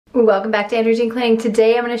Welcome back to Andrea Jean Cleaning.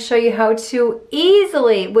 Today I'm going to show you how to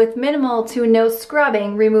easily, with minimal to no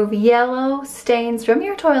scrubbing, remove yellow stains from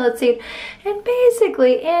your toilet seat and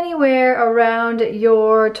basically anywhere around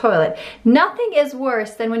your toilet. Nothing is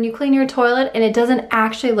worse than when you clean your toilet and it doesn't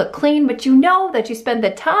actually look clean, but you know that you spent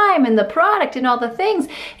the time and the product and all the things,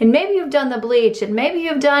 and maybe you've done the bleach and maybe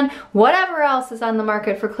you've done whatever else is on the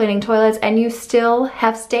market for cleaning toilets and you still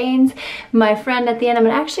have stains. My friend, at the end I'm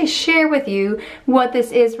going to actually share with you what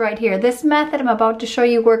this is right here. This method I'm about to show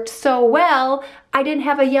you worked so well, I didn't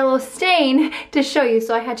have a yellow stain to show you,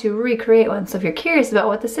 so I had to recreate one. So if you're curious about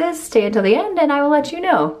what this is, stay until the end and I will let you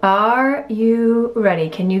know. Are you ready?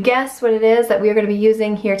 Can you guess what it is that we are going to be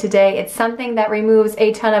using here today? It's something that removes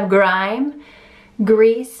a ton of grime,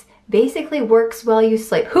 grease, basically works while you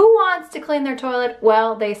sleep. Who wants to clean their toilet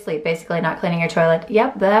while they sleep? Basically not cleaning your toilet.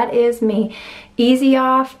 Yep, that is me. Easy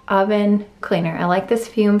Off Oven Cleaner. I like this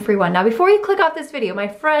fume-free one. Now before you click off this video, my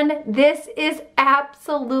friend, this is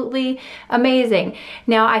absolutely amazing.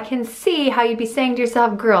 Now I can see how you'd be saying to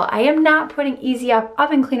yourself, girl, I am not putting Easy Off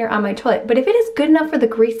Oven Cleaner on my toilet, but if it is good enough for the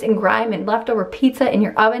grease and grime and leftover pizza in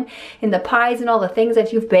your oven and the pies and all the things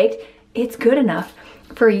that you've baked, it's good enough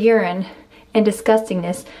for urine and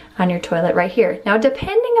disgustingness on your toilet right here. Now,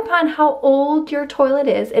 depending upon how old your toilet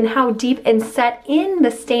is and how deep and set in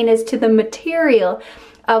the stain is to the material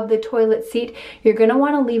of the toilet seat, you're gonna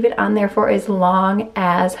wanna leave it on there for as long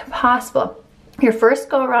as possible. Your first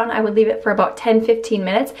go around, I would leave it for about 10-15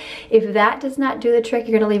 minutes. If that does not do the trick,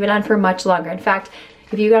 you're gonna leave it on for much longer. In fact,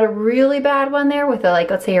 if you got a really bad one there with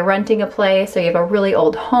let's say you're renting a place or you have a really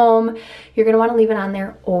old home, you're gonna wanna leave it on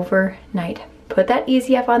there overnight. Put that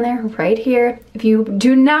Easy Off on there right here. If you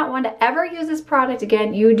do not want to ever use this product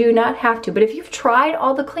again, you do not have to. But if you've tried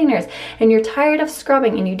all the cleaners and you're tired of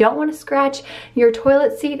scrubbing and you don't want to scratch your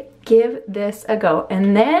toilet seat, give this a go.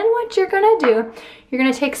 And then what you're gonna do, you're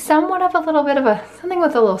gonna take somewhat of a little bit of something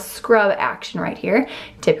with a little scrub action right here.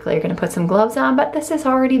 Typically you're gonna put some gloves on, but this has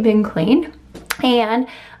already been cleaned. And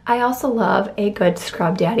I also love a good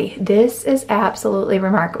scrub daddy. This is absolutely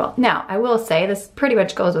remarkable. Now, I will say, this pretty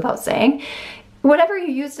much goes without saying, whatever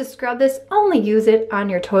you use to scrub this, only use it on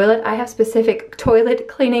your toilet. I have specific toilet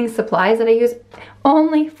cleaning supplies that I use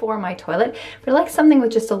only for my toilet, but I like something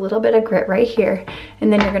with just a little bit of grit right here.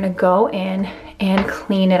 And then you're gonna go in and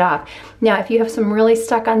clean it off. Now, if you have some really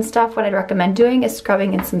stuck on stuff, what I'd recommend doing is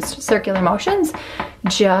scrubbing in some circular motions,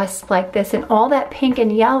 just like this. And all that pink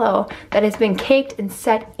and yellow that has been caked and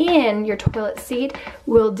set in your toilet seat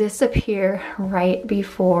will disappear right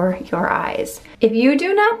before your eyes. If you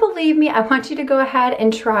do not believe me, I want you to go ahead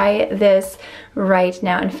and try this right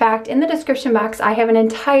now. In fact, in the description box, I have an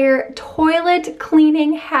entire toilet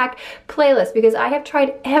cleaning hack playlist because I have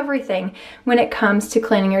tried everything when it comes to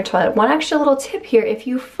cleaning your toilet. One extra little tip here, if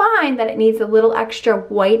you find that it needs a little extra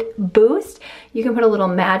white boost, you can put a little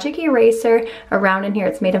magic eraser around in here.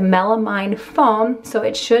 It's made of melamine foam, so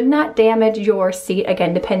it should not damage your seat,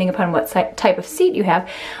 again, depending upon what type of seat you have.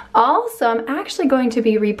 Also, I'm actually going to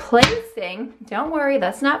be replacing, don't worry,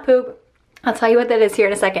 that's not poop. I'll tell you what that is here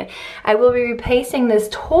in a second. I will be replacing this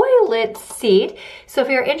toilet seat. So if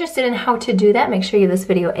you're interested in how to do that, make sure you give this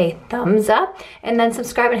video a thumbs up and then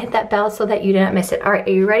subscribe and hit that bell so that you do not miss it. All right,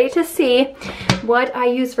 are you ready to see what I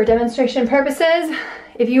use for demonstration purposes?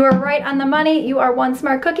 If you are right on the money, you are one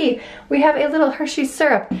smart cookie. We have a little Hershey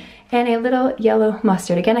syrup and a little yellow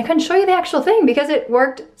mustard. Again, I couldn't show you the actual thing because it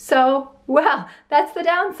worked so well. That's the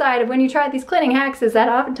downside of when you try these cleaning hacks, is that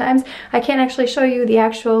oftentimes I can't actually show you the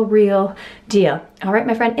actual real deal. All right,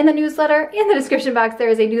 my friend, in the newsletter, in the description box, there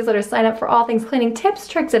is a newsletter sign up for all things cleaning tips,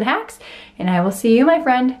 tricks, and hacks. And I will see you, my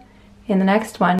friend, in the next one.